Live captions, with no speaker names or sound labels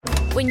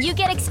When you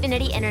get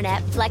Xfinity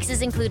Internet, Flex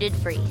is included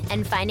free,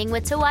 and finding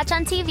what to watch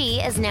on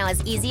TV is now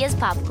as easy as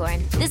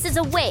popcorn. This is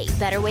a way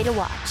better way to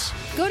watch.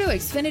 Go to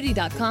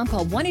Xfinity.com,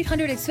 call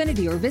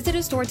 1-800-XFINITY, or visit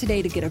a store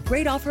today to get a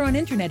great offer on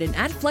internet and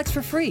add Flex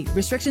for free.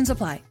 Restrictions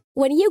apply.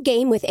 When you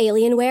game with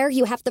Alienware,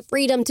 you have the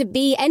freedom to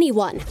be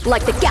anyone,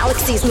 like the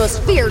galaxy's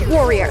most feared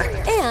warrior,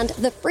 and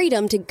the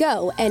freedom to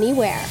go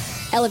anywhere.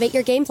 Elevate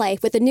your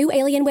gameplay with the new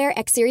Alienware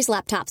X-Series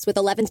laptops with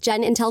 11th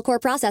Gen Intel Core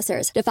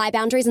processors. Defy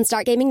boundaries and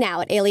start gaming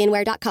now at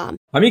alienware.com.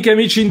 Amiche e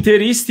amici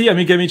interisti,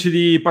 amiche e amici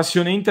di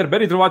Passione Inter, ben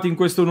ritrovati in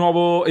questo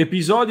nuovo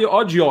episodio.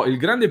 Oggi ho il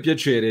grande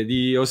piacere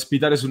di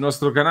ospitare sul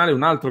nostro canale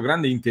un altro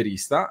grande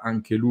interista,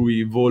 anche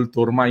lui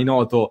volto ormai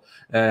noto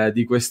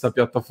di questa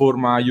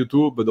piattaforma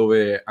YouTube,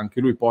 dove anche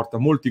lui porta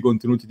molti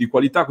contenuti di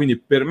qualità, quindi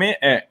per me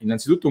è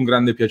innanzitutto un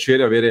grande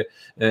piacere avere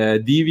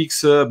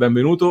Divix.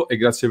 Benvenuto e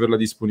grazie per la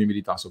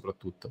disponibilità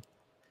soprattutto.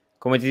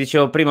 Come ti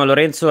dicevo prima,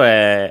 Lorenzo,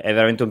 è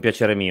veramente un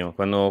piacere mio.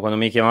 Quando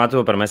mi hai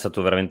chiamato, per me è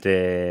stato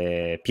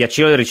veramente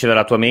piacevole ricevere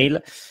la tua mail,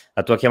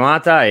 la tua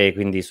chiamata, e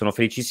quindi sono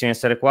felicissimo di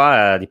essere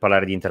qua e di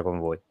parlare di Inter con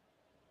voi.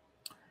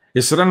 E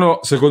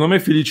saranno, secondo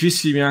me,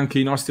 felicissimi anche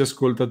i nostri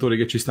ascoltatori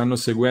che ci stanno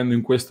seguendo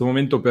in questo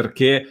momento,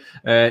 perché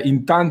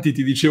in tanti,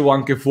 ti dicevo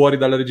anche fuori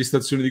dalla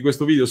registrazione di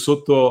questo video,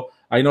 sotto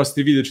ai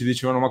nostri video ci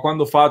dicevano: ma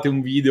quando fate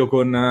un video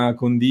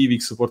con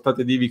Divix,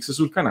 portate Divix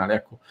sul canale?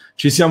 Ecco,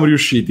 ci siamo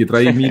riusciti, tra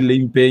i 1000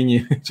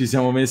 impegni ci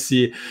siamo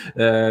messi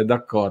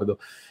d'accordo.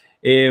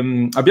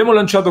 E, abbiamo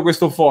lanciato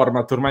questo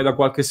format ormai da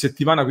qualche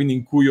settimana, quindi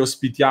in cui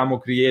ospitiamo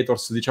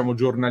creators, diciamo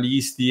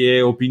giornalisti e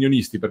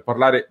opinionisti per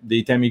parlare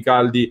dei temi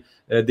caldi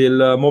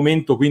del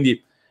momento.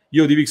 Quindi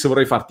io, Divix,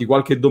 vorrei farti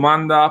qualche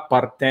domanda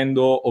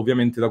partendo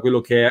ovviamente da quello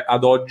che è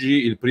ad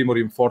oggi il primo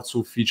rinforzo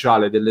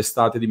ufficiale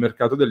dell'estate di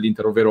mercato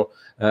dell'Inter, ovvero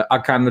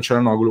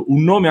Calhanoglu.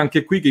 Un nome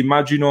anche qui che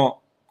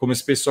immagino, come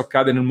spesso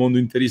accade nel mondo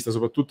interista,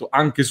 soprattutto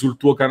anche sul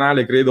tuo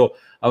canale, credo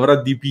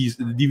avrà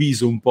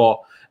diviso un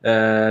po'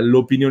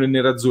 l'opinione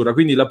nerazzurra.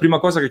 Quindi la prima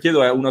cosa che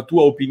chiedo è una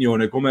tua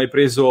opinione: come hai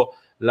preso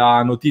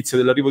la notizia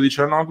dell'arrivo di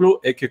Calhanoglu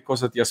e che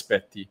cosa ti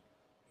aspetti?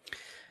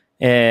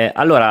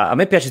 Allora, a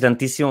me piace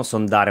tantissimo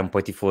sondare un po'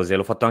 i tifosi,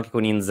 l'ho fatto anche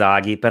con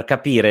Inzaghi, per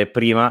capire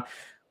prima,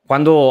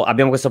 quando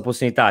abbiamo questa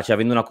opportunità, cioè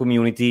avendo una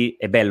community,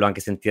 è bello anche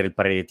sentire il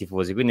parere dei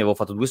tifosi. Quindi avevo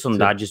fatto 2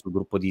 sondaggi sul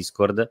gruppo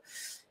Discord,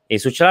 e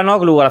su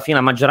Calhanoglu alla fine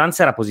la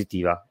maggioranza era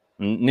positiva.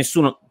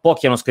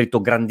 Pochi hanno scritto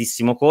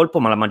grandissimo colpo,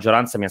 ma la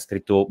maggioranza mi ha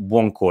scritto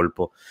buon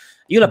colpo.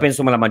 Io la penso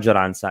come la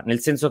maggioranza, nel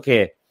senso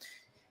che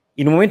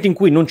in un momento in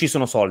cui non ci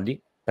sono soldi,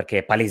 perché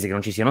è palese che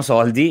non ci siano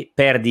soldi,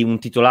 perdi un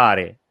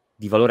titolare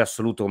di valore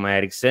assoluto come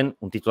Eriksen,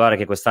 un titolare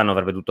che quest'anno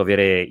avrebbe dovuto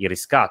avere il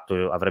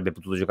riscatto, avrebbe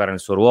potuto giocare nel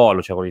suo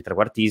ruolo, cioè quello di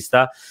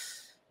trequartista.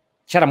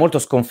 C'era molto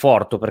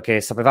sconforto perché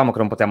sapevamo che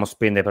non potevamo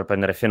spendere per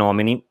prendere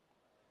fenomeni,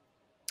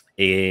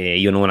 e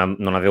io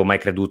non avevo mai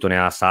creduto né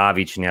a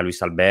Savic né a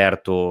Luis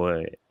Alberto,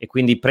 e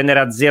quindi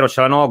prendere a zero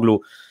Calhanoglu.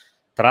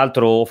 Tra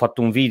l'altro ho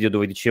fatto un video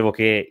dove dicevo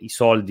che i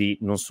soldi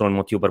non sono il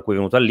motivo per cui è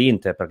venuto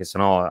all'Inter, perché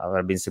sennò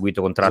avrebbe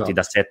inseguito contratti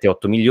da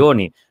 7-8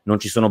 milioni, non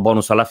ci sono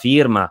bonus alla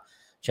firma.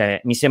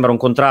 Cioè, mi sembra un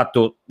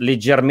contratto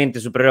leggermente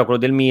superiore a quello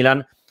del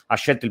Milan. Ha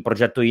scelto il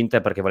progetto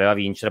Inter perché voleva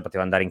vincere,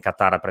 poteva andare in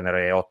Qatar a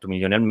prendere 8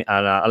 milioni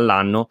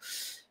all'anno.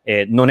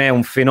 Non è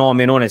un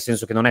fenomeno, nel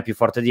senso che non è più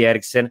forte di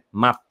Eriksen,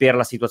 ma per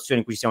la situazione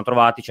in cui ci siamo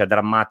trovati, cioè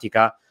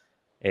drammatica,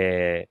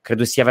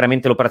 credo sia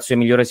veramente l'operazione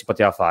migliore che si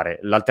poteva fare.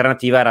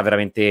 L'alternativa era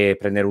veramente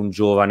prendere un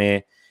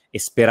giovane e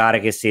sperare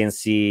che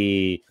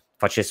Sensi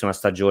facesse una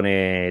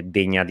stagione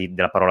degna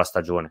della parola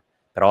stagione.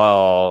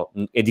 Però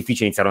è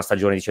difficile iniziare una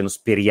stagione dicendo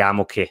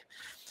speriamo che...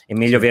 È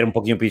meglio avere un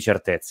pochino più di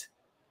certezze.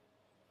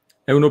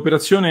 È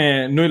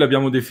un'operazione, noi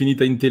l'abbiamo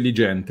definita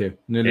intelligente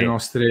nelle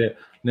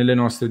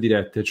nostre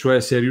dirette, cioè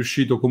si è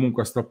riuscito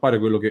comunque a strappare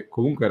quello che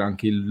comunque era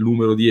anche il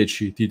numero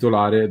 10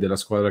 titolare della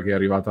squadra che è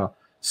arrivata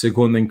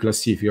seconda in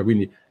classifica.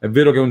 Quindi è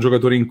vero che è un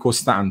giocatore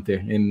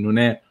incostante e non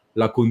è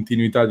la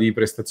continuità di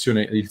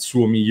prestazione il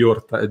suo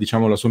miglior,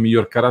 diciamo, la sua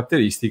miglior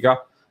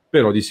caratteristica,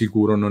 però di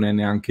sicuro non è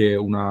neanche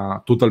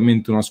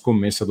totalmente una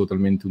scommessa,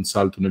 totalmente un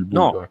salto nel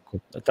buio. No,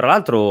 ecco. Tra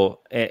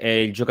l'altro è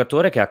il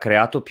giocatore che ha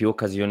creato più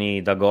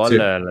occasioni da gol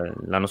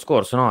l'anno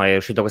scorso, no? È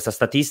uscita questa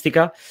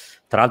statistica.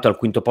 Tra l'altro al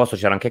quinto posto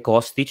c'era anche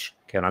Kostic,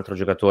 che è un altro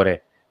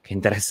giocatore che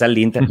interessa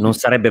all'Inter, non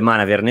sarebbe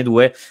male averne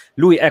 2.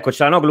 Lui, ecco,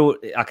 Calhanoglu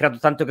ha creato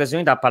tante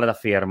occasioni da palla da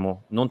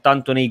fermo, non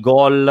tanto nei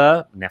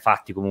gol, ne ha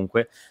fatti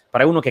comunque,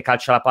 però è uno che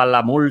calcia la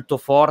palla molto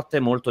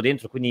forte, molto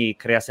dentro, quindi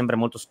crea sempre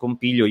molto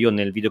scompiglio. Io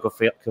nel video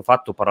che ho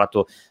fatto ho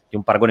parlato di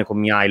un paragone con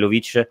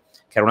Mihajlovic,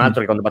 che era un altro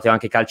che quando batteva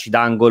anche calci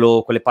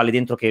d'angolo, quelle palle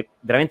dentro che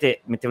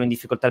veramente mettevano in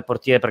difficoltà il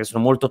portiere perché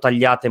sono molto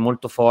tagliate,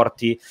 molto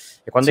forti,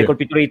 e quando hai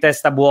colpitori di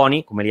testa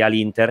buoni, come li ha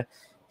l'Inter,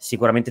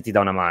 sicuramente ti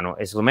dà una mano,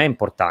 e secondo me è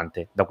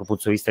importante, da quel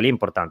punto di vista lì è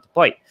importante.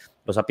 Poi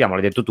lo sappiamo,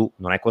 l'hai detto tu,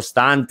 non è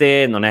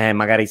costante, non è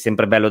magari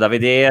sempre bello da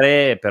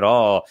vedere,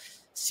 però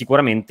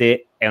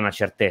sicuramente è una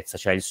certezza,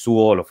 cioè il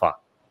suo lo fa.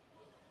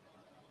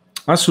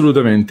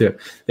 Assolutamente.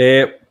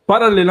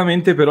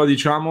 Parallelamente però,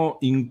 diciamo,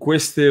 in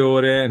queste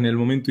ore, nel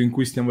momento in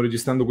cui stiamo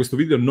registrando questo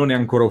video, non è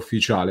ancora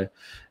ufficiale,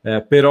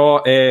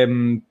 però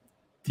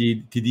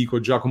ti dico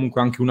già,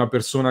 comunque anche una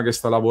persona che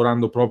sta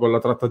lavorando proprio alla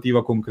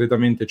trattativa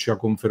concretamente ci ha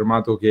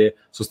confermato che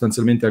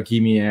sostanzialmente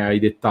Hakimi è ai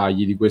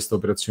dettagli di questa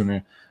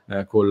operazione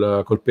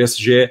col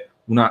PSG,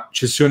 una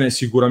cessione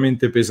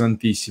sicuramente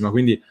pesantissima,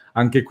 quindi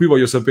anche qui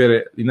voglio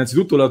sapere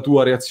innanzitutto la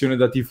tua reazione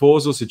da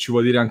tifoso, se ci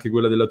vuoi dire anche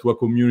quella della tua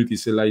community,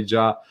 se l'hai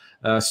già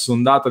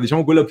sondata,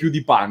 diciamo quella più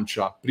di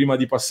pancia, prima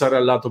di passare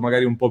al lato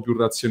magari un po' più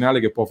razionale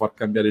che può far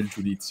cambiare il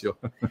giudizio.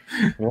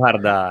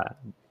 Guarda,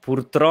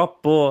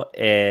 purtroppo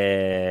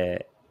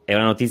è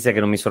una notizia che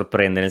non mi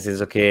sorprende, nel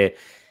senso che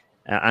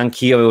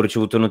anch'io avevo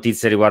ricevuto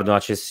notizie riguardo la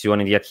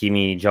cessione di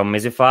Hakimi già un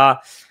mese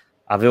fa.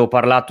 Avevo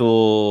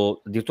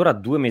parlato addirittura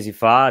 2 mesi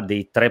fa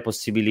dei 3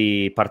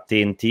 possibili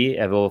partenti,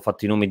 avevo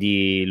fatto i nomi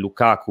di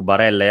Lukaku,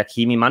 Barella e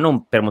Hakimi, ma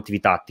non per motivi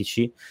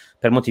tattici,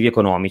 per motivi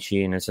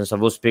economici, nel senso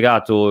avevo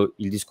spiegato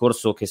il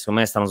discorso che secondo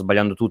me stanno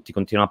sbagliando tutti,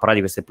 continuano a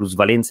parlare di queste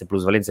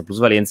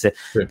plusvalenze,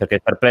 Sì. perché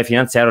il fair play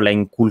finanziario le ha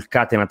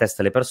inculcate nella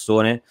testa delle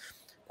persone.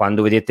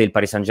 Quando vedete il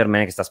Paris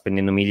Saint-Germain che sta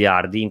spendendo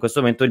miliardi, in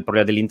questo momento il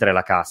problema dell'Inter è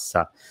la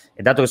cassa,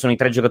 e dato che sono i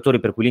 3 giocatori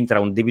per cui l'Inter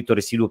ha un debito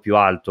residuo più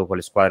alto con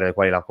le squadre alle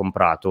quali l'ha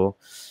comprato,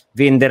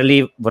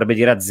 venderli vorrebbe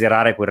dire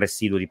azzerare quel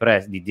residuo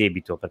di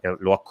debito, perché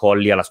lo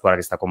accolli alla squadra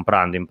che sta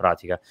comprando in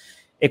pratica.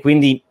 E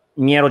quindi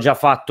mi ero già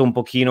fatto un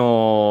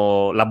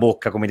pochino la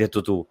bocca, come hai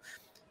detto tu.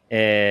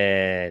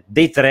 Dei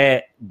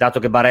 3,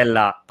 dato che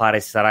Barella pare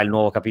sarà il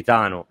nuovo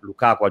capitano,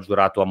 Lukaku ha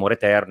giurato amore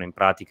eterno in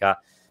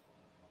pratica,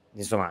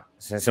 insomma,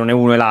 se non è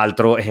uno e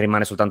l'altro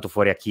rimane soltanto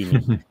fuori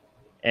Hakimi.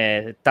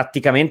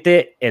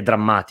 Tatticamente è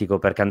drammatico,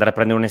 perché andare a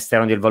prendere un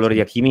esterno del valore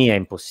di Hakimi è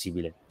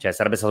impossibile, cioè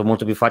sarebbe stato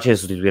molto più facile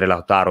sostituire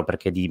Lautaro,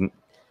 perché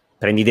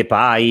prendi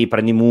Depay,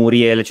 prendi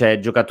Muriel, cioè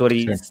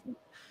giocatori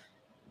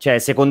cioè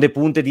seconde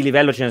punte di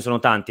livello ce ne sono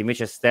tanti,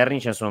 invece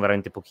esterni ce ne sono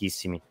veramente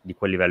pochissimi di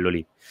quel livello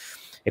lì,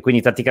 e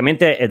quindi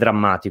tatticamente è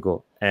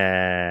drammatico.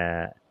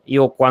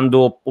 Io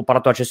quando ho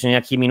parlato della cessione di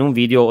Hakimi in un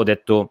video ho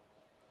detto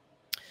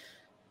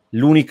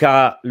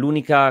l'unica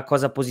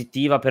cosa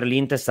positiva per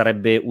l'Inter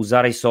sarebbe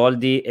usare i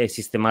soldi e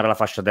sistemare la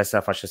fascia destra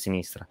e la fascia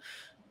sinistra.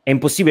 È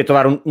impossibile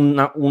trovare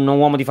un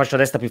uomo di fascia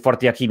destra più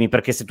forte di Hakimi,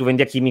 perché se tu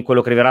vendi Hakimi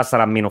quello che arriverà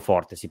sarà meno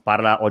forte. Si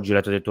parla, oggi ho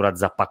letto addirittura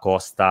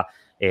Zappacosta,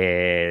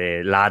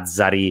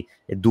 Lazzari,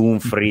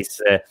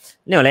 Dumfries,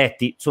 ne ho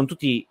letti, sono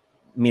tutti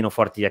meno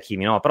forti di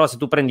Hakimi, no? Però se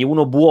tu prendi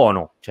uno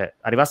buono, cioè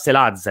arrivasse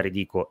Lazzari,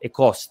 dico, e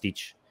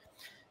Kostic,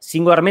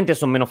 singolarmente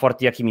sono meno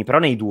forti di Hakimi, però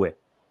nei 2,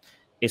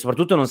 e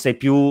soprattutto non sei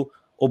più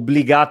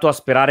obbligato a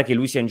sperare che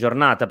lui sia in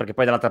giornata, perché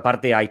poi dall'altra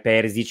parte hai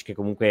Perisic che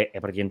comunque è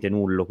praticamente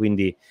nullo,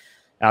 quindi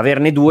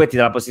averne 2 ti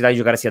dà la possibilità di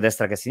giocare sia a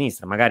destra che a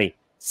sinistra, magari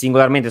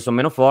singolarmente sono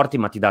meno forti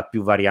ma ti dà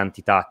più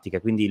varianti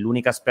tattiche, quindi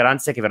l'unica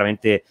speranza è che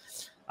veramente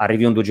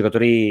arrivino 2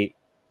 giocatori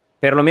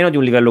perlomeno di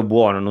un livello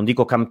buono, non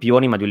dico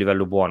campioni ma di un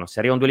livello buono. Se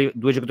arrivano 2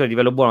 giocatori di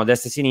livello buono a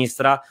destra e a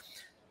sinistra,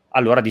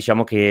 allora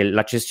diciamo che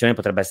la cessione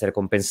potrebbe essere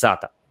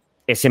compensata.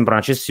 È sempre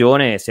una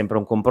cessione, è sempre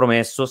un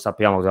compromesso,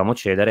 sappiamo che dobbiamo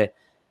cedere,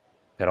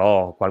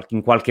 però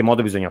in qualche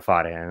modo bisogna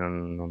fare,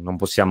 non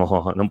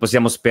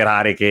possiamo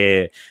sperare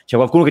che... C'è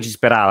qualcuno che ci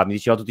sperava, mi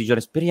diceva tutti i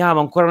giorni, speriamo,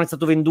 ancora non è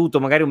stato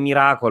venduto, magari un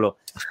miracolo.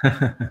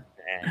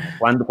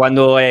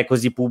 Quando è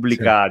così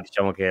pubblica, sì,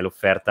 diciamo che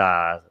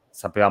l'offerta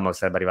sapevamo che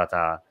sarebbe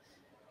arrivata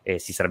e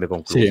si sarebbe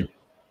conclusa.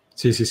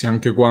 Sì,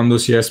 anche quando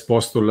si è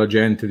esposto la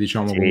gente,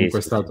 diciamo, sì, comunque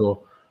è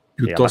stato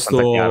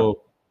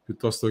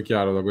piuttosto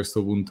chiaro da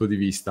questo punto di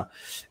vista.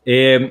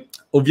 E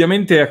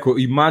ovviamente, ecco,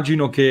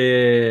 immagino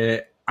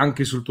che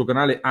anche sul tuo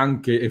canale,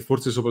 anche e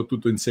forse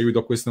soprattutto in seguito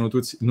a questa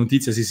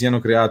notizia si siano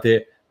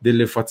create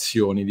delle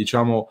fazioni,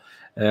 diciamo,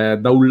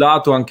 da un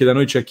lato anche da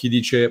noi c'è chi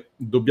dice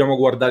dobbiamo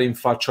guardare in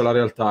faccia la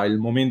realtà, il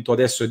momento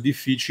adesso è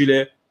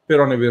difficile,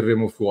 però ne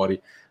verremo fuori.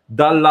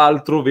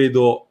 Dall'altro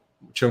vedo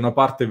c'è una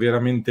parte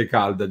veramente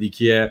calda di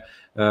chi è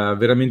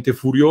veramente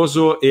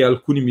furioso, e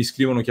alcuni mi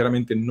scrivono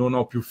chiaramente non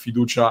ho più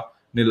fiducia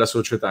nella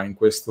società in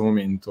questo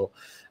momento.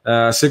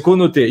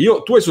 Secondo te,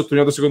 tu hai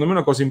sottolineato secondo me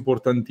una cosa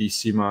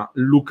importantissima,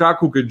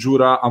 Lukaku che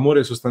giura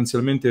amore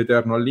sostanzialmente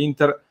eterno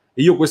all'Inter,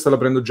 e io questa la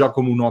prendo già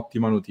come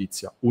un'ottima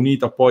notizia,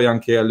 unita poi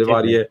anche alle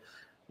varie,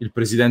 il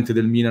presidente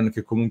del Milan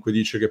che comunque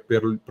dice che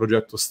per il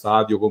progetto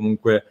stadio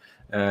comunque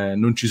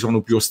non ci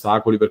sono più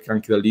ostacoli, perché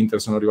anche dall'Inter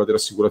sono arrivate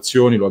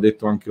rassicurazioni, lo ha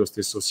detto anche lo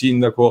stesso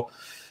sindaco,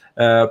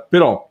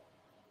 però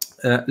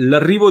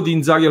l'arrivo di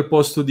Inzaghi al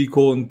posto di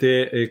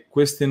Conte e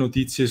queste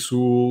notizie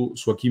su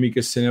Hakimi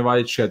che se ne va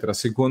eccetera,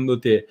 secondo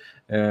te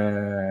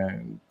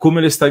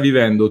come le stai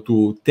vivendo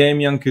tu?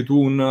 Temi anche tu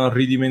un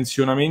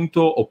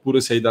ridimensionamento,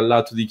 oppure sei dal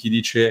lato di chi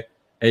dice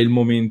è il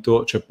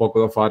momento, c'è poco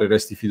da fare,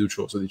 resti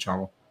fiducioso,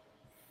 diciamo?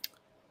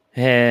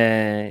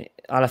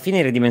 Alla fine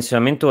il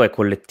ridimensionamento è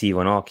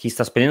collettivo, no? Chi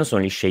sta spendendo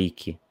sono gli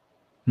sceicchi,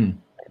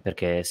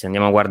 perché se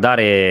andiamo a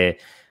guardare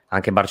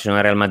anche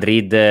Barcellona e Real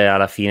Madrid,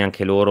 alla fine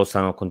anche loro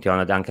stanno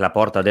continuando, anche la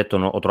Porta ha detto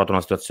ho trovato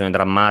una situazione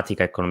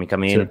drammatica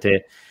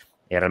economicamente, sì.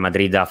 E Real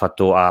Madrid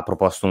ha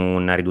proposto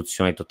una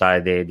riduzione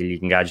totale degli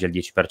ingaggi al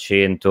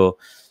 10%,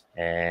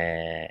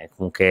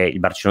 comunque il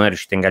Barcellona è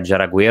riuscito a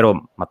ingaggiare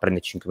Agüero ma prende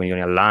 5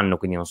 milioni all'anno,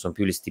 quindi non sono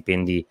più gli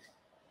stipendi,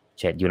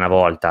 cioè, di una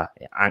volta.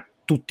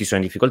 tutti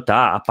sono in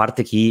difficoltà, a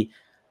parte chi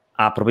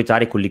ha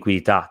proprietari con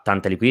liquidità,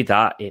 tanta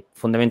liquidità, e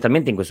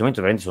fondamentalmente in questo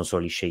momento veramente sono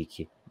solo gli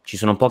sceicchi. Ci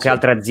sono poche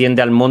altre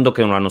aziende al mondo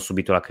che non hanno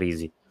subito la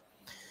crisi.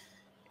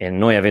 E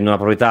noi, avendo una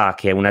proprietà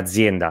che è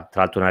un'azienda,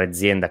 tra l'altro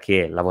un'azienda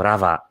che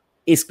lavorava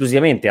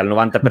esclusivamente al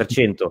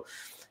 90%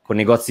 con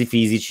negozi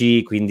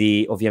fisici,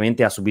 quindi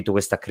ovviamente ha subito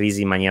questa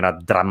crisi in maniera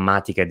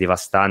drammatica e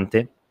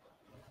devastante,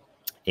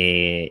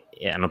 e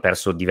hanno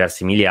perso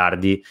diversi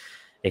miliardi,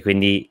 e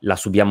quindi la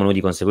subiamo noi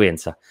di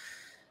conseguenza.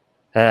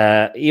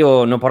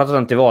 Io ne ho parlato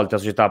tante volte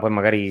alla società, poi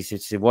magari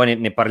se vuoi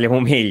ne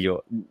parliamo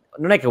meglio.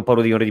 Non è che ho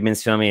paura di un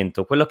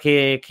ridimensionamento, quello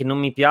che non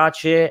mi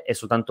piace è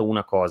soltanto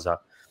una cosa,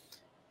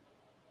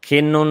 che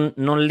non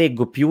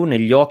leggo più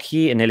negli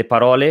occhi e nelle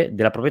parole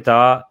della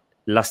proprietà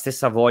la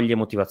stessa voglia e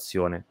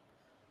motivazione,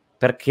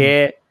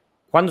 perché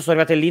quando sono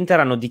arrivati all'Inter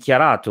hanno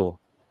dichiarato: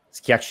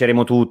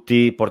 schiacceremo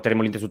tutti,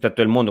 porteremo l'Inter sul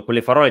tetto del mondo.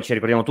 Quelle parole ci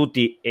ricordiamo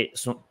tutti e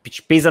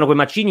pesano quei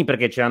macini,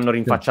 perché ce l'hanno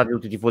rinfacciati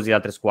tutti i tifosi di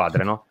altre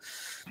squadre, no?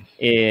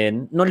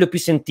 E non le ho più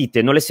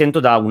sentite, non le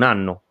sento da un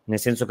anno, nel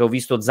senso che ho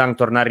visto Zhang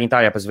tornare in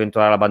Italia per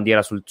sventolare la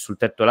bandiera sul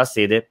tetto della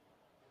sede,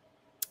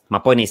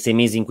 ma poi nei 6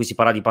 mesi in cui si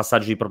parla di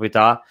passaggio di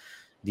proprietà,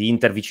 di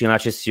Inter vicino alla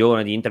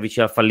cessione, di Inter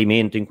vicino al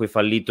fallimento, in cui è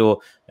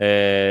fallito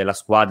l'altra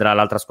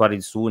squadra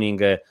di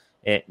Suning,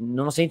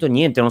 non ho sentito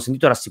niente, non ho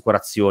sentito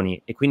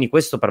rassicurazioni, e quindi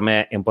questo per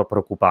me è un po'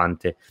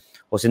 preoccupante.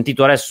 Ho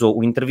sentito adesso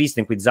un'intervista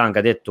in cui Zhang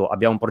ha detto: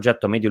 abbiamo un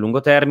progetto a medio e lungo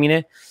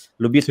termine,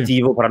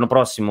 l'obiettivo per l'anno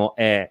prossimo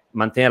è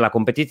mantenere la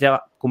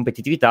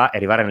competitività e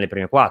arrivare nelle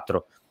prime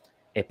 4,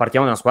 e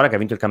partiamo da una squadra che ha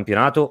vinto il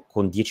campionato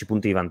con 10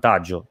 punti di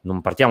vantaggio,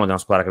 non partiamo da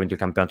una squadra che ha vinto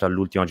il campionato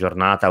all'ultima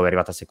giornata o è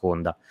arrivata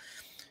seconda.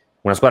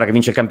 Una squadra che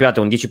vince il campionato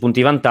con 10 punti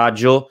di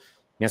vantaggio,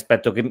 mi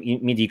aspetto che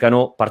mi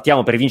dicano: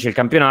 partiamo per vincere il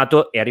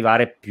campionato e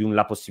arrivare più in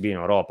là possibile in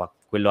Europa.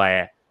 Quello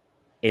è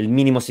il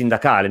minimo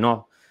sindacale,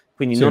 no?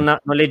 Quindi non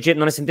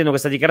sentendo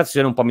questa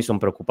dichiarazione un po' mi sono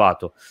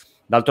preoccupato.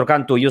 D'altro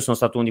canto io sono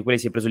stato uno di quelli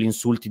che si è preso gli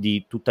insulti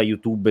di tutta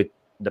YouTube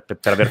per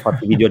aver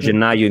fatto video a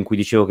gennaio in cui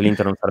dicevo che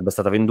l'Inter non sarebbe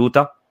stata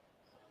venduta.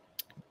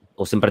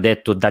 Ho sempre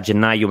detto da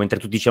gennaio, mentre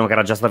tutti dicevano che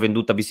era già stata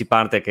venduta BC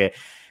Parte, che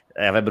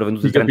avrebbero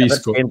venduto il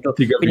 30%,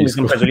 quindi mi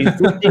sono preso gli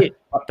insulti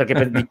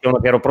perché dicevano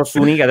che ero pro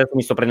Suning, adesso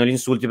mi sto prendendo gli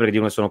insulti perché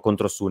dicono che sono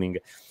contro Suning.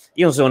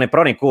 Io non sono né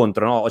pro né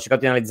contro, no? Ho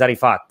cercato di analizzare i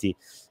fatti.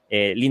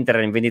 L'Inter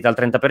era in vendita al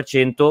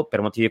 30% per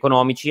motivi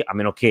economici, a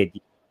meno che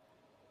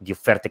di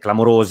offerte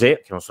clamorose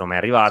che non sono mai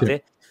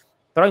arrivate,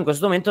 però in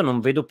questo momento non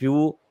vedo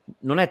più,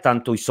 non è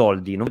tanto i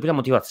soldi, non vedo più la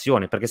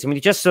motivazione, perché se mi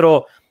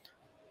dicessero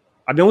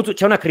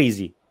c'è una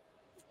crisi,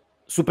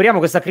 superiamo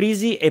questa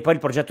crisi e poi il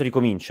progetto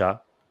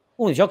ricomincia,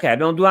 uno dice ok,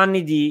 abbiamo 2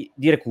 anni di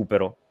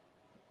recupero,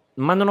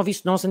 ma non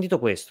ho sentito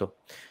questo,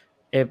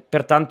 e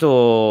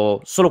pertanto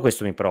solo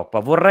questo mi preoccupa.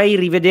 Vorrei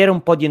rivedere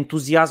un po' di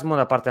entusiasmo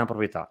da parte della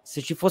proprietà.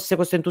 Se ci fosse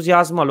questo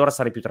entusiasmo, allora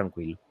sarei più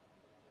tranquillo.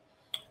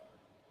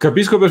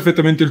 Capisco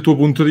perfettamente il tuo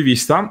punto di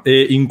vista, e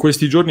in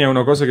questi giorni è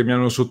una cosa che mi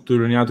hanno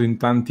sottolineato in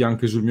tanti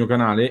anche sul mio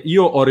canale.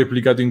 Io ho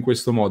replicato in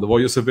questo modo,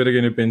 voglio sapere che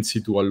ne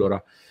pensi tu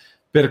allora.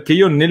 Perché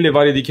io nelle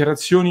varie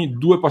dichiarazioni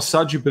 2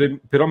 passaggi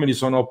però me li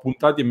sono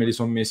appuntati e me li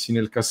sono messi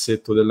nel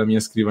cassetto della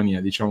mia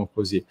scrivania, diciamo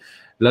così.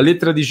 La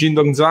lettera di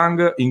Jindong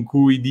Zhang in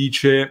cui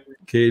dice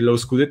che lo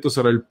scudetto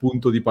sarà il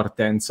punto di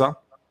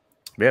partenza.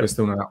 Vero.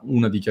 Questa è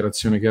una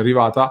dichiarazione che è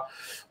arrivata.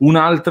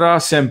 Un'altra,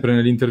 sempre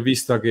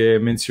nell'intervista che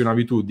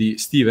menzionavi tu, di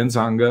Steven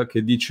Zhang,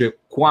 che dice: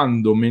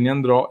 quando me ne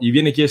andrò, gli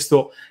viene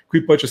chiesto,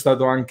 qui poi c'è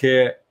stata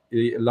anche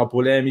la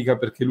polemica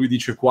perché lui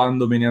dice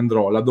quando me ne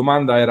andrò, la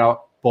domanda era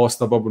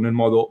posta proprio nel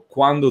modo: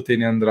 quando te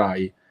ne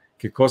andrai,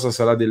 che cosa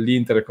sarà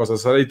dell'Inter e cosa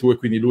sarai tu, e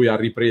quindi lui ha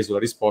ripreso la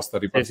risposta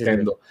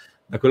ripartendo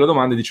da quella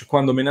domanda e dice: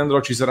 quando me ne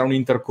andrò ci sarà un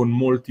Inter con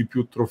molti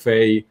più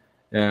trofei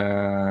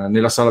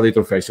nella sala dei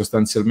trofei.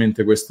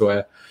 Sostanzialmente questo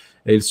è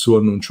il suo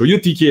annuncio. Io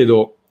ti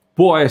chiedo,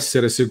 può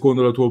essere,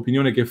 secondo la tua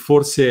opinione, che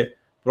forse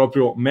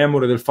proprio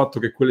memore del fatto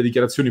che quelle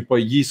dichiarazioni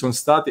poi gli sono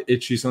state e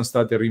ci sono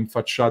state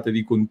rinfacciate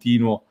di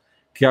continuo,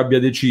 che abbia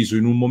deciso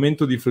in un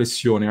momento di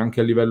flessione anche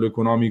a livello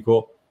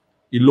economico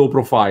il low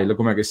profile,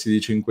 com'è che si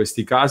dice in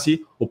questi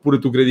casi? Oppure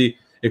tu credi,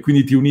 e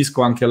quindi ti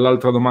unisco anche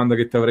all'altra domanda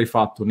che ti avrei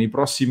fatto, nei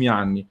prossimi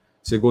anni,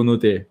 secondo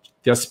te,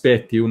 ti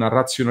aspetti una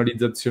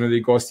razionalizzazione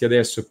dei costi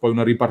adesso e poi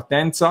una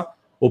ripartenza,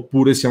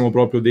 oppure siamo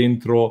proprio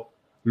dentro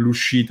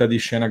l'uscita di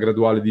scena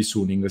graduale di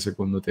Suning,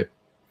 secondo te?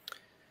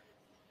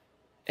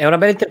 È una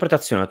bella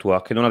interpretazione la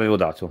tua, che non avevo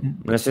dato,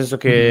 nel senso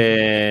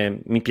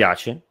che mi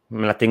piace,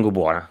 me la tengo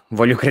buona,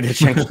 voglio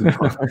crederci anch'io.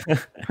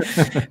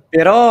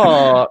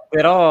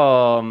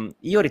 però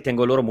io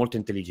ritengo loro molto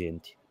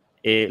intelligenti,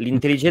 e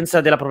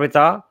l'intelligenza della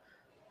proprietà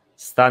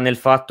sta nel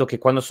fatto che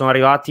quando sono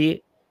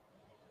arrivati,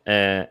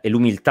 e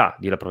l'umiltà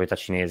della proprietà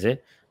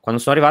cinese,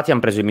 quando sono arrivati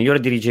hanno preso il migliore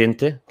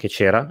dirigente che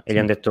c'era e gli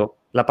hanno detto: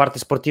 la parte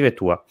sportiva è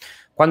tua.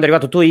 Quando è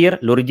arrivato Toir,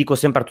 lo ridico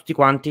sempre a tutti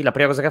quanti, la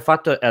prima cosa che ha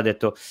fatto è ha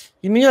detto: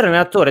 il migliore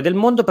allenatore del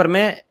mondo per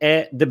me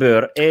è De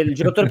Boer e il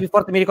giocatore più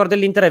forte mi ricorda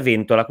dell'Inter è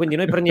Ventola, quindi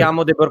noi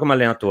prendiamo De Boer come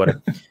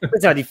allenatore.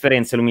 Questa è la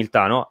differenza e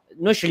l'umiltà, no?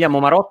 Noi scegliamo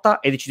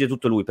Marotta e decide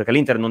tutto lui, perché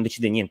l'Inter non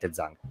decide niente,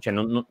 Zang. Cioè,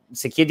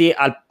 se chiedi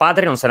al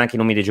padre non sa neanche i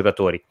nomi dei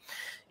giocatori.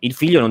 il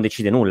figlio non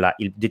decide nulla,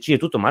 decide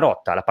tutto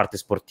Marotta, la parte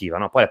sportiva,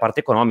 no? Poi la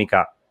parte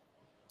economica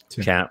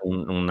c'è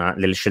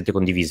delle scelte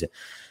condivise.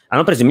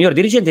 Hanno preso il miglior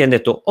dirigente e hanno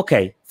detto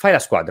ok, fai la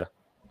squadra.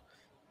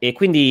 E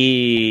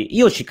quindi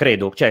io ci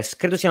credo, cioè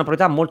credo sia una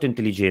proprietà molto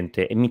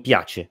intelligente e mi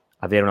piace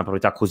avere una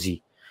proprietà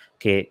così,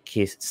 che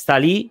sta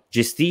lì,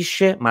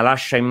 gestisce, ma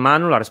lascia in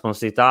mano la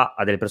responsabilità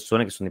a delle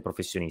persone che sono dei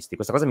professionisti.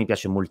 Questa cosa mi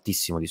piace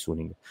moltissimo di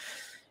Suning.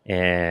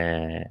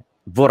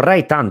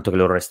 Vorrei tanto che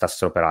loro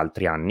restassero per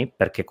altri anni,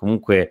 perché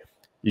comunque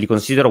li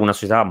considero una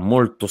società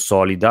molto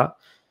solida,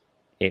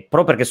 e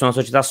proprio perché sono una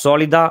società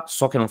solida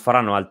so che non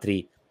faranno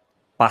altri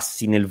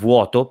passi nel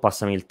vuoto,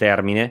 passami il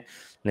termine,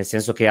 nel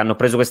senso che hanno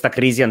preso questa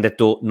crisi e hanno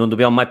detto non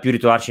dobbiamo mai più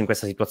ritrovarci in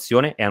questa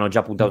situazione, e hanno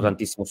già puntato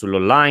tantissimo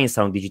sull'online,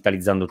 stanno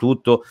digitalizzando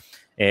tutto,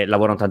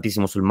 lavorano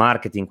tantissimo sul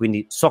marketing,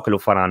 quindi so che lo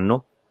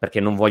faranno perché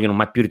non vogliono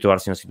mai più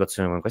ritrovarsi in una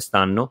situazione come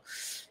quest'anno,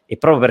 e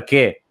proprio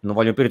perché non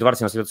vogliono più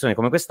ritrovarsi in una situazione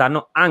come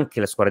quest'anno anche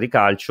le squadre di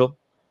calcio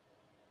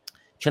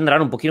ci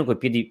andranno un pochino coi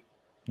piedi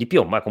di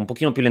piombo, un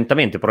pochino più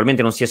lentamente,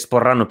 probabilmente non si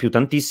esporranno più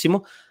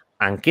tantissimo,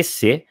 anche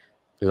se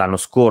l'anno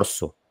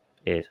scorso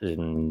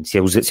si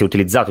è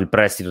utilizzato il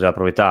prestito della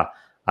proprietà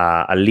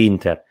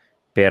all'Inter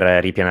per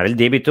ripianare il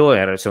debito,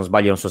 se non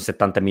sbaglio sono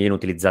 70 milioni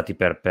utilizzati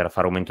per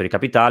fare aumento di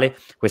capitale,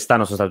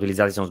 quest'anno sono stati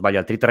utilizzati se non sbaglio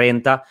altri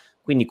 30,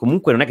 quindi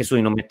comunque non è che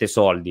Suni non mette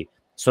soldi,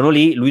 sono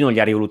lì, lui non li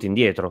ha rivoluti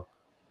indietro,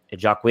 e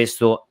già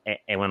questo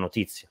è una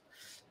notizia.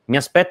 Mi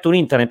aspetto un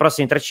Inter nei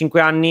prossimi 3-5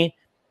 anni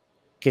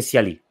che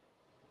sia lì.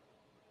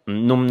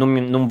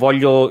 Non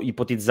voglio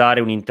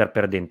ipotizzare un Inter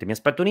perdente, mi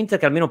aspetto un Inter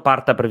che almeno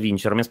parta per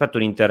vincere, mi aspetto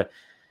un Inter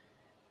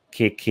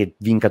che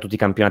vinca tutti i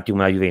campionati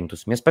come la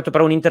Juventus, mi aspetto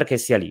però un Inter che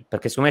sia lì,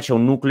 perché secondo me c'è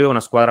un nucleo, una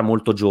squadra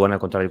molto giovane, al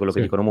contrario di quello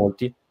che dicono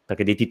molti,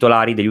 perché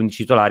degli 11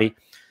 titolari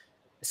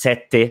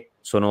 7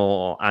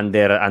 sono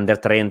under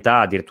 30,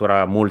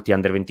 addirittura molti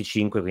under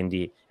 25,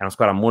 quindi è una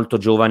squadra molto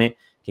giovane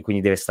che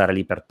quindi deve stare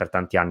lì per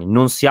tanti anni.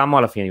 Non siamo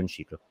alla fine di un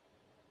ciclo.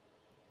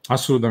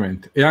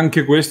 Assolutamente, e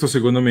anche questo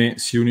secondo me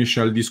si unisce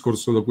al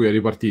discorso da cui è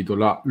ripartito,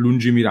 la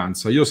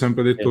lungimiranza. Io ho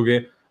sempre detto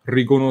che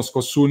riconosco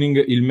a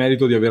Suning il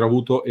merito di aver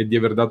avuto e di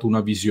aver dato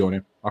una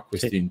visione a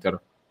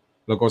quest'Inter,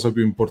 la cosa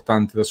più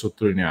importante da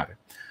sottolineare.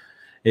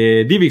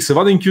 Divix,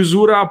 vado in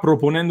chiusura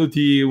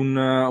proponendoti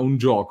un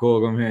gioco,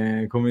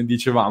 come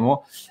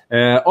dicevamo.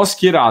 Ho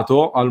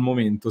schierato al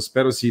momento,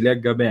 spero si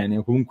legga bene,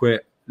 o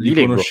comunque li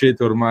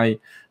conoscete ormai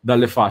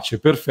dalle facce,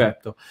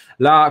 perfetto.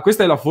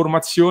 Questa è la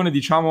formazione,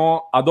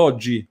 diciamo, ad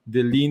oggi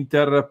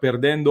dell'Inter,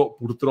 perdendo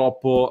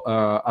purtroppo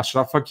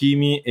Achraf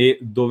Hakimi e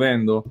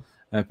dovendo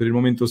per il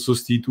momento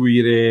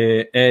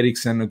sostituire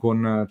Eriksen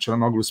con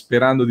Calhanoglu,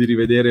 sperando di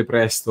rivedere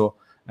presto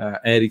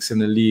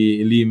Eriksen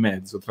lì in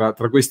mezzo, tra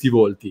questi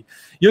volti.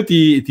 Io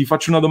ti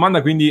faccio una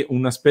domanda, quindi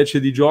una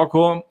specie di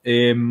gioco,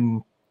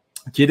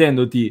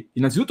 chiedendoti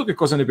innanzitutto che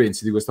cosa ne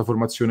pensi di questa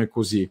formazione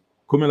così,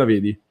 come la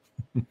vedi?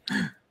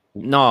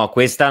 No,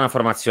 questa è una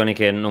formazione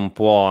che non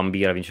può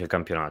ambire a vincere il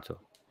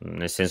campionato,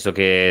 nel senso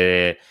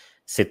che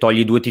se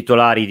togli due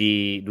titolari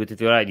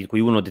di cui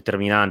uno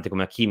determinante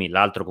come Hakimi,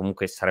 l'altro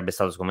comunque sarebbe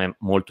stato secondo me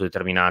molto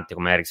determinante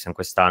come Eriksen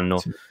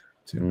quest'anno,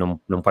 non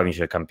puoi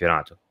vincere il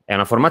campionato. È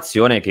una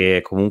formazione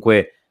che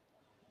comunque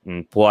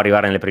può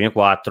arrivare nelle prime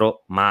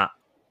 4, ma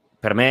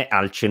per me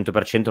al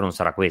 100% non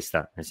sarà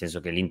questa, nel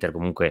senso che l'Inter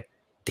comunque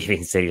deve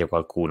inserire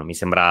qualcuno, mi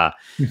sembra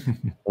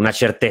una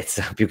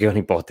certezza più che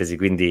un'ipotesi,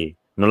 quindi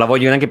non la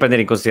voglio neanche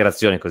prendere in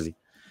considerazione così.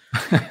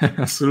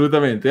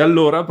 Assolutamente. E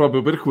allora,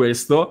 proprio per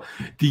questo,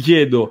 ti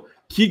chiedo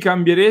chi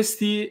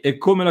cambieresti e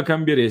come la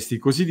cambieresti,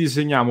 così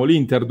disegniamo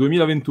l'Inter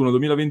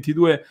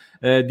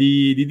 2021-2022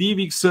 di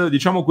Divix,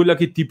 diciamo quella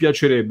che ti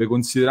piacerebbe,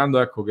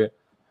 considerando che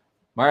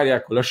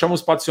magari lasciamo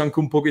spazio anche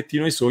un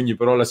pochettino ai sogni,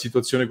 però la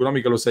situazione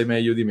economica lo sai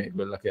meglio di me,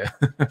 quella che è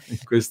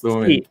in questo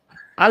momento.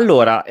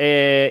 Allora,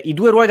 i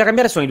due ruoli da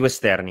cambiare sono i due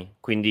esterni,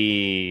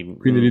 quindi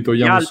li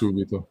togliamo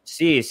subito.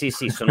 Sì,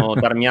 sono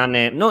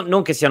Darmian,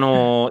 non che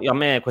siano, a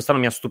me quest'anno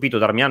mi ha stupito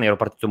Darmian, ero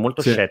partito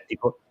molto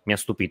scettico, mi ha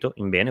stupito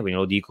in bene, quindi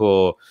lo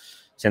dico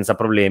senza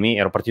problemi,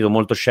 ero partito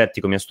molto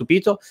scettico, mi ha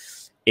stupito,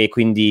 e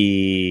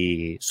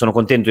quindi sono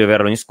contento di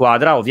averlo in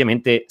squadra.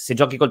 Ovviamente se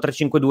giochi col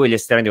 3-5-2 gli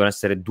esterni devono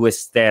essere due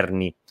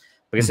esterni,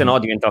 perché sennò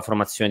diventa la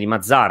formazione di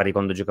Mazzarri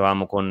quando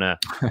giocavamo con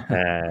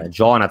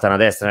Jonathan a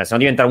destra, sennò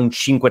diventa un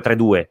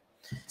 5-3-2.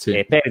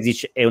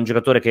 Perisic è un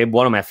giocatore che è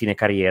buono ma è a fine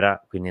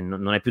carriera, quindi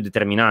non è più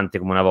determinante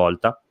come una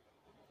volta,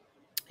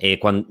 e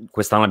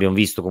quest'anno abbiamo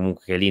visto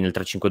comunque che lì nel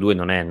 3-5-2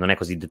 non è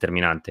così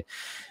determinante.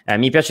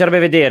 Mi piacerebbe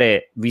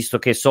vedere, visto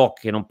che so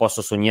che non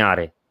posso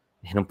sognare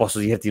e non posso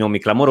dirti nomi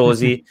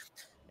clamorosi,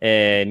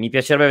 mi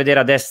piacerebbe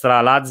vedere a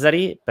destra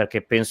Lazzari,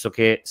 perché penso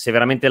che se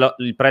veramente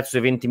il prezzo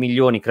è 20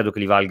 milioni credo che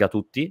li valga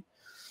tutti,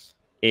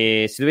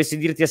 e se dovessi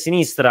dirti a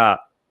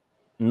sinistra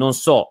non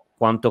so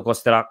quanto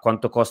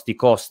costi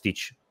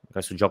Kostic,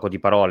 questo gioco di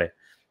parole,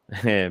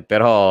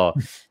 però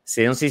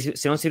se non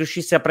si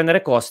riuscisse a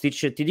prendere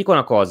Kostic, ti dico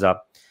una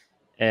cosa,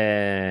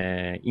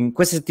 in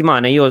queste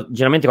settimane io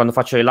generalmente quando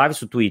faccio le live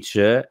su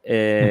Twitch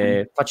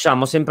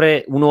facciamo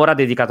sempre un'ora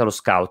dedicata allo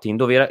scouting,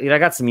 dove i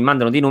ragazzi mi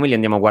mandano dei nomi e li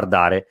andiamo a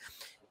guardare,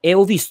 e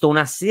ho visto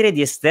una serie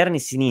di esterni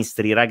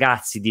sinistri,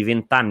 ragazzi di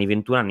 20 anni,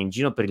 21 anni in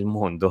giro per il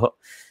mondo,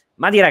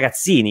 ma di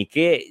ragazzini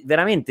che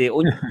veramente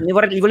li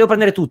volevo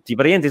prendere tutti,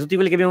 praticamente tutti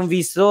quelli che abbiamo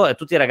visto,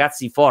 tutti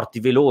ragazzi forti,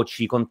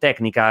 veloci, con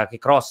tecnica, che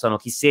crossano,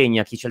 chi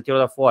segna, chi c'è il tiro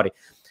da fuori,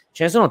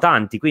 ce ne sono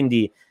tanti,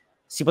 quindi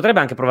si potrebbe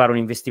anche provare un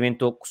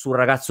investimento su un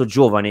ragazzo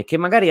giovane che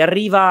magari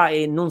arriva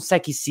e non sai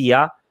chi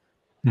sia,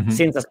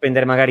 senza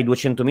spendere magari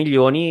 200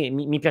 milioni,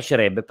 mi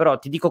piacerebbe, però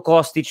ti dico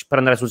Kostic per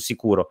andare sul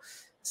sicuro.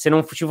 Se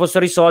non ci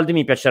fossero i soldi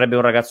mi piacerebbe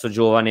un ragazzo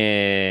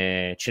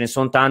giovane, ce ne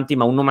sono tanti,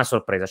 ma un nome a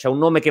sorpresa, cioè un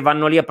nome che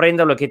vanno lì a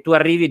prenderlo e che tu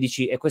arrivi e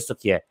dici e questo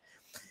chi è?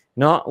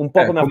 No? Un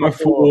po' come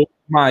fu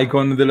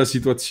Maicon della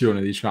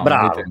situazione, diciamo.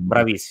 Bravo,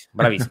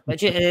 bravissimo.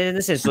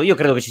 Nel senso, io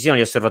credo che ci siano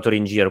gli osservatori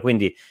in giro,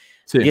 quindi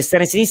gli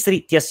esterni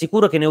sinistri ti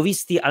assicuro che ne ho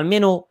visti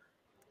almeno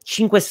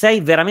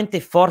 5-6 veramente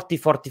forti.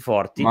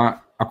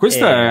 Ma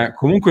questa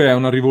comunque è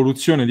una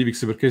rivoluzione,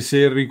 Divix, perché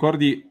se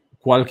ricordi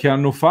qualche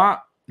anno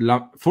fa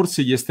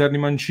forse gli esterni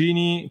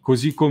mancini,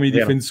 così come i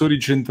difensori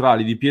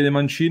centrali di piede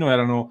mancino,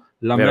 erano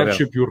la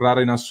merce più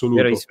rara in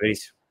assoluto.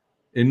 Verissimo.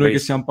 E noi che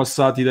siamo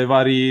passati dai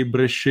vari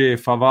Brescia,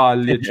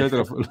 Favalli,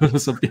 eccetera, lo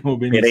sappiamo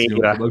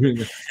benissimo.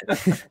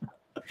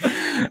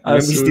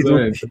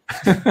 Assolutamente.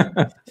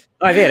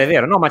 No, è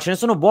vero. No, ma ce ne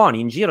sono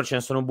buoni, in giro ce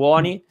ne sono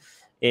buoni.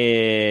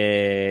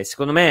 E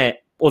secondo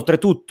me,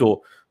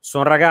 oltretutto,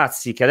 sono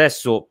ragazzi che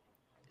adesso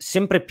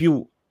sempre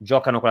più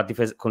giocano con la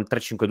difesa con il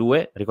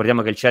 3-5-2.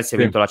 Ricordiamo che il Chelsea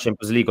ha vinto la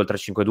Champions League col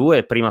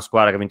 3-5-2, prima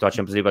squadra che ha vinto la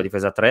Champions League con la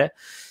difesa 3.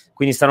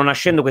 Quindi stanno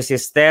nascendo questi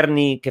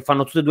esterni che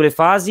fanno tutte e due le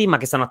fasi, ma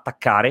che sanno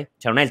attaccare.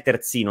 Cioè non è il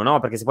terzino, no?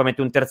 Perché se poi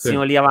metti un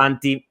terzino lì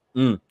avanti,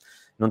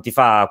 non ti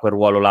fa quel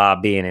ruolo là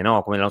bene,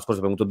 no? Come l'anno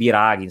scorso abbiamo avuto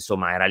Biraghi,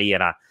 insomma,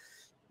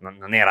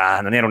 non era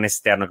un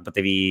esterno che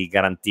potevi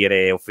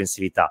garantire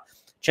offensività.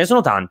 Ce ne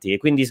sono tanti e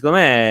quindi secondo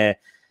me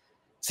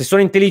se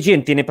sono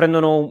intelligenti ne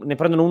prendono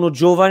uno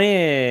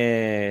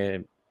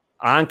giovane,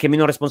 ha anche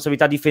meno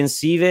responsabilità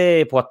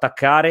difensive, può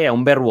attaccare, è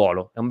un bel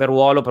ruolo per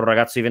un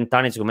ragazzo di 20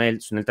 anni, secondo me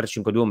nel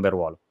 3-5-2 è un bel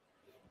ruolo.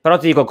 Però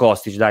ti dico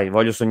Kostic, dai,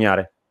 voglio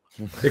sognare.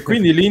 E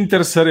quindi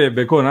l'Inter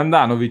sarebbe con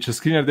Andanovic,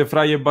 Skriniar, De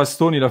Vrij e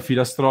Bastoni, la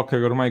filastrocca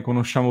che ormai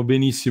conosciamo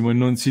benissimo e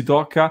non si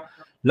tocca,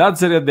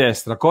 Lazzari a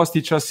destra,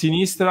 Kostic a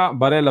sinistra,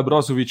 Barella,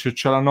 Brozovic e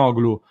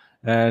Calhanoglu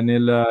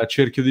nel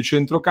cerchio di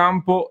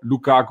centrocampo,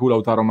 Lukaku,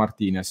 Lautaro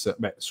Martinez.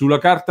 Beh, sulla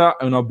carta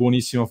è una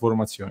buonissima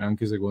formazione,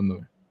 anche secondo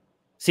me.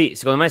 Sì,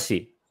 secondo me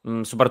sì.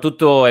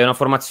 Soprattutto è una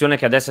formazione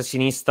che a destra e a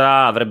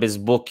sinistra avrebbe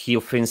sbocchi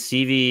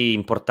offensivi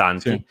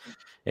importanti.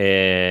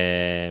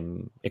 E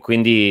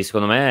quindi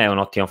secondo me è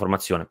un'ottima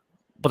formazione.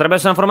 Potrebbe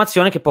essere una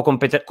formazione che può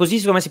competere, così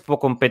secondo me si può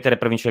competere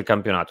per vincere il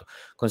campionato,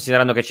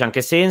 considerando che c'è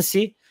anche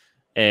Sensi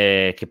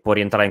che può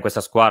rientrare in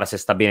questa squadra, se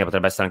sta bene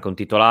potrebbe essere anche un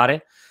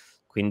titolare,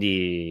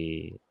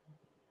 quindi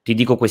ti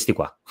dico questi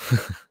qua.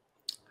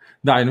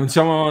 Dai,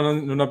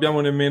 non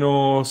abbiamo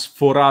nemmeno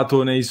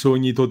sforato nei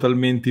sogni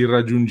totalmente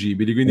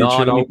irraggiungibili, quindi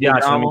ce non mi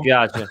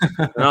piace.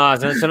 No,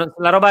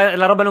 la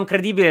roba non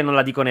credibile non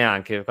la dico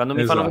neanche. Quando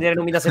mi fanno vedere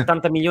nomi da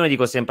 70 milioni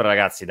dico sempre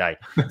ragazzi, dai,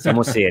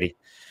 siamo seri,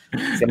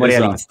 siamo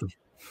realisti.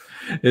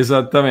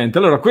 Esattamente.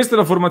 Allora, questa è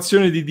la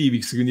formazione di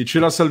Divix, quindi ce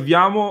la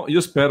salviamo.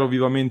 Io spero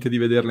vivamente di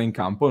vederla in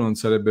campo, non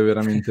sarebbe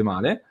veramente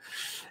male.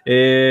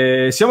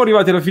 Siamo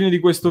arrivati alla fine di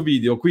questo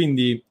video,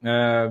 quindi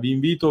vi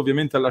invito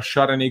ovviamente a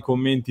lasciare nei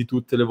commenti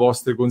tutte le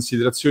vostre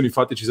considerazioni,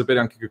 fateci sapere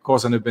anche che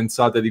cosa ne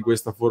pensate di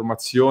questa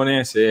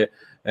formazione, se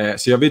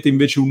avete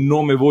invece un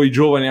nome voi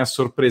giovane a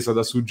sorpresa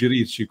da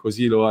suggerirci,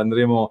 così lo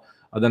andremo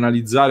ad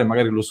analizzare,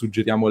 magari lo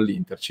suggeriamo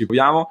all'Inter, ci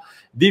proviamo.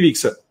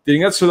 Divix, ti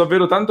ringrazio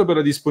davvero tanto per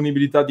la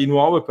disponibilità di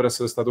nuovo e per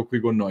essere stato qui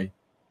con noi.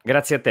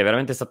 Grazie a te,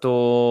 veramente è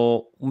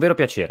stato un vero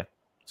piacere,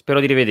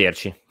 spero di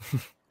rivederci.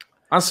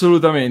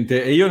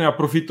 Assolutamente, e io ne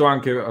approfitto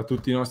anche a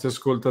tutti i nostri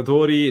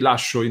ascoltatori,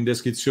 lascio in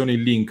descrizione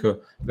il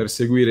link per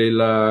seguire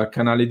il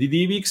canale di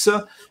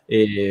Divix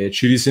e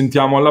ci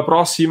risentiamo alla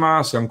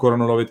prossima. Se ancora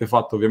non l'avete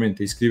fatto,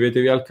 ovviamente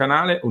iscrivetevi al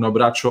canale. Un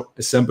abbraccio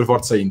e sempre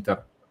forza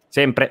Inter.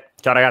 Sempre,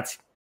 ciao ragazzi.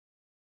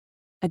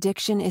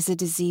 Addiction is a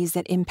disease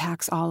that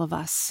impacts all of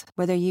us.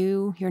 Whether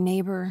you, your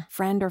neighbor,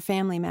 friend, or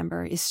family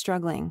member is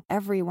struggling,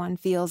 everyone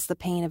feels the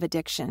pain of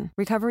addiction.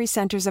 Recovery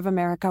Centers of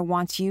America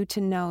wants you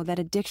to know that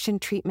addiction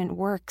treatment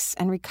works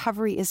and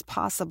recovery is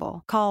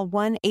possible. Call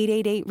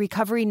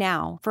 1-888-RECOVERY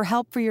now for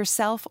help for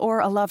yourself or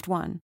a loved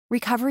one.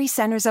 Recovery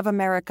Centers of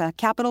America,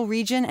 Capital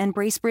Region, and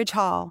Bracebridge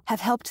Hall have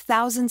helped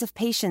thousands of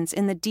patients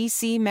in the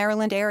D.C.,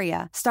 Maryland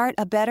area start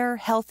a better,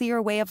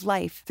 healthier way of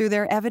life through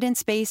their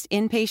evidence-based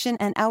inpatient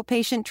and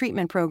outpatient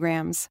treatment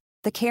programs.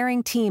 The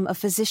caring team of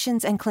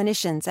physicians and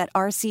clinicians at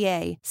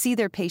RCA see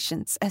their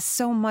patients as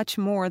so much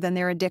more than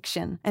their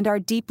addiction and are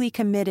deeply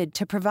committed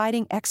to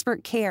providing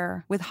expert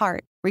care with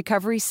heart.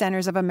 Recovery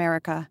Centers of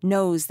America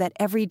knows that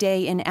every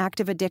day in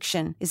active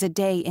addiction is a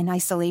day in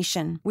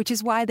isolation, which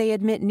is why they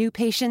admit new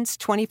patients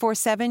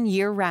 24/7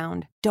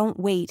 year-round. Don't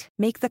wait.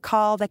 Make the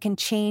call that can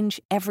change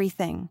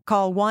everything.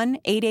 Call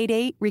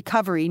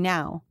 1-888-RECOVERY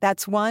now.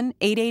 That's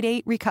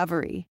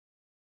 1-888-RECOVERY.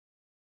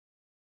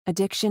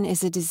 Addiction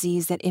is a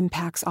disease that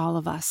impacts all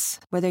of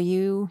us. Whether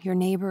you, your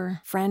neighbor,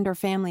 friend, or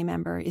family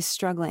member is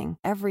struggling,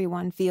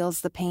 everyone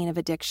feels the pain of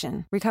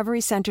addiction.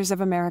 Recovery Centers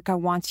of America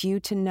wants you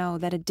to know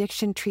that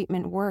addiction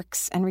treatment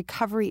works and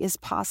recovery is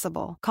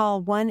possible.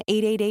 Call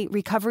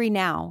 1-888-RECOVERY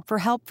now for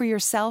help for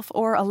yourself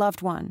or a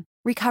loved one.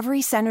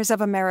 Recovery Centers of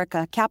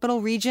America,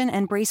 Capital Region,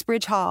 and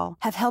Bracebridge Hall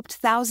have helped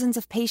thousands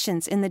of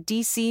patients in the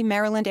D.C.,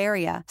 Maryland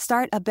area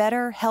start a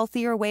better,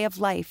 healthier way of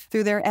life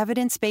through their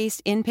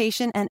evidence-based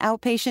inpatient and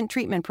outpatient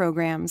treatment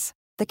programs.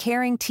 The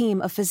caring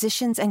team of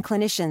physicians and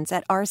clinicians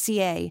at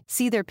RCA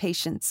see their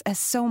patients as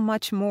so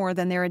much more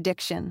than their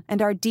addiction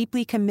and are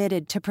deeply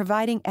committed to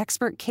providing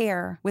expert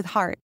care with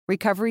heart.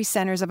 Recovery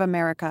Centers of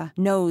America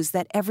knows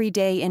that every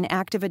day in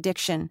active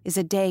addiction is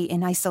a day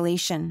in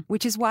isolation,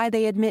 which is why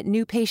they admit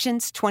new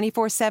patients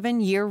 24/7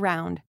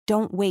 year-round.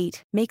 Don't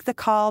wait. Make the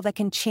call that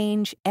can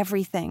change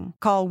everything.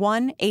 Call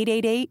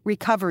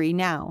 1-888-RECOVERY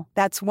now.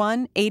 That's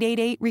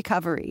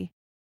 1-888-RECOVERY.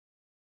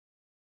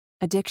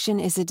 Addiction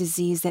is a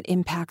disease that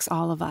impacts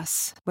all of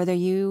us. Whether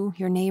you,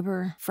 your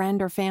neighbor,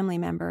 friend, or family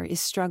member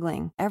is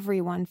struggling,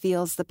 everyone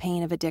feels the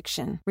pain of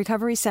addiction.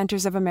 Recovery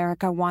Centers of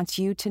America wants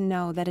you to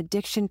know that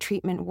addiction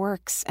treatment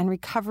works and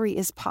recovery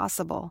is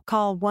possible.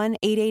 Call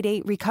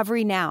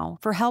 1-888-RECOVERY now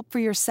for help for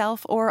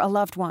yourself or a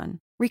loved one.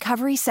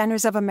 Recovery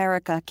Centers of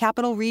America,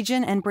 Capital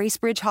Region, and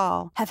Bracebridge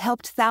Hall have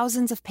helped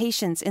thousands of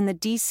patients in the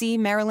D.C.,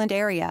 Maryland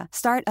area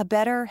start a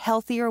better,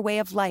 healthier way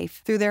of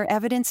life through their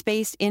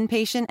evidence-based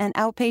inpatient and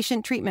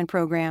outpatient treatment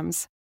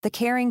programs. The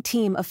caring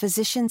team of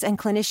physicians and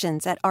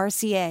clinicians at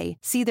RCA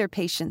see their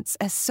patients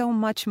as so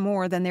much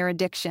more than their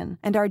addiction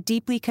and are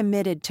deeply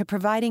committed to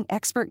providing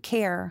expert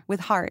care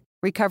with heart.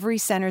 Recovery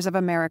Centers of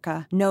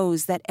America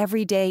knows that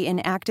every day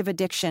in active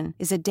addiction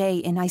is a day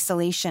in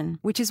isolation,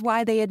 which is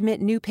why they admit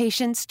new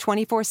patients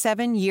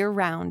 24/7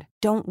 year-round.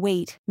 Don't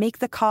wait. Make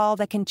the call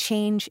that can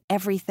change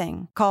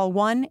everything. Call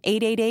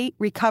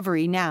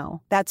 1-888-RECOVERY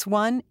now. That's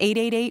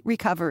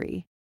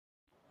 1-888-RECOVERY.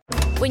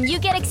 When you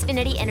get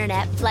Xfinity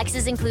Internet, Flex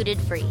is included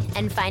free,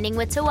 and finding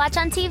what to watch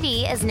on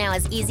TV is now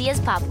as easy as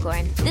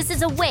popcorn. This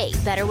is a way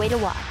better way to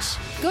watch.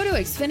 Go to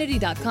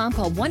Xfinity.com,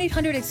 call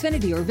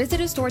 1-800-XFINITY, or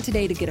visit a store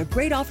today to get a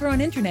great offer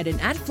on internet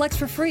and add Flex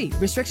for free.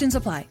 Restrictions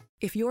apply.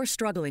 If you're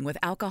struggling with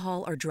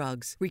alcohol or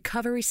drugs,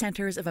 Recovery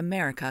Centers of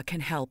America can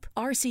help.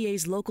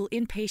 RCA's local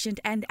inpatient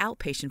and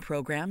outpatient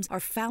programs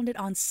are founded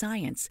on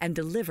science and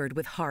delivered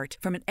with heart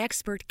from an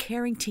expert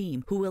caring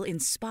team who will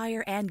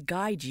inspire and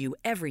guide you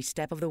every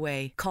step of the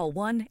way. Call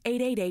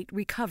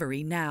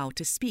 1-888-RECOVERY now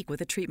to speak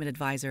with a treatment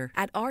advisor.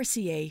 At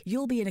RCA,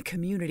 you'll be in a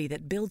community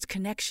that builds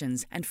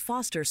connections and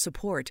fosters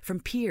support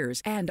from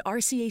peers and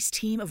RCA's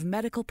team of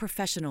medical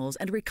professionals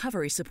and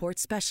recovery support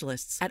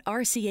specialists. At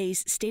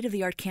RCA's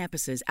state-of-the-art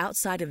campuses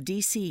outside of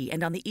D.C.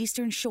 and on the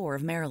eastern shore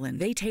of Maryland,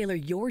 they tailor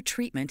your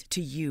treatment to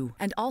you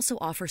and also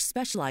offer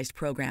specialized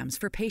programs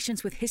for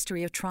patients with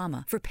history of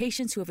trauma, for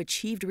patients who have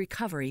achieved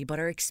recovery but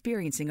are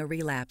experiencing a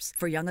relapse,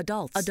 for young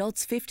adults,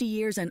 adults 50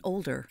 years and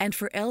older, and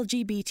for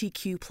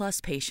LGBTQ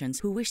plus patients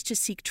who wish to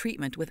seek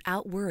treatment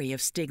without worry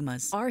of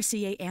stigmas.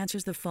 RCA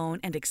answers the phone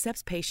and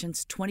accepts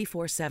patients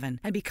 24/7.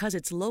 And because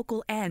it's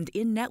local and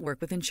in-network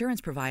with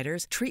insurance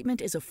providers,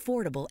 treatment is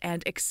affordable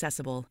and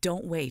accessible.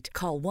 Don't wait.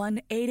 Call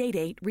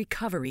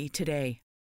 1-888-RECOVERY today.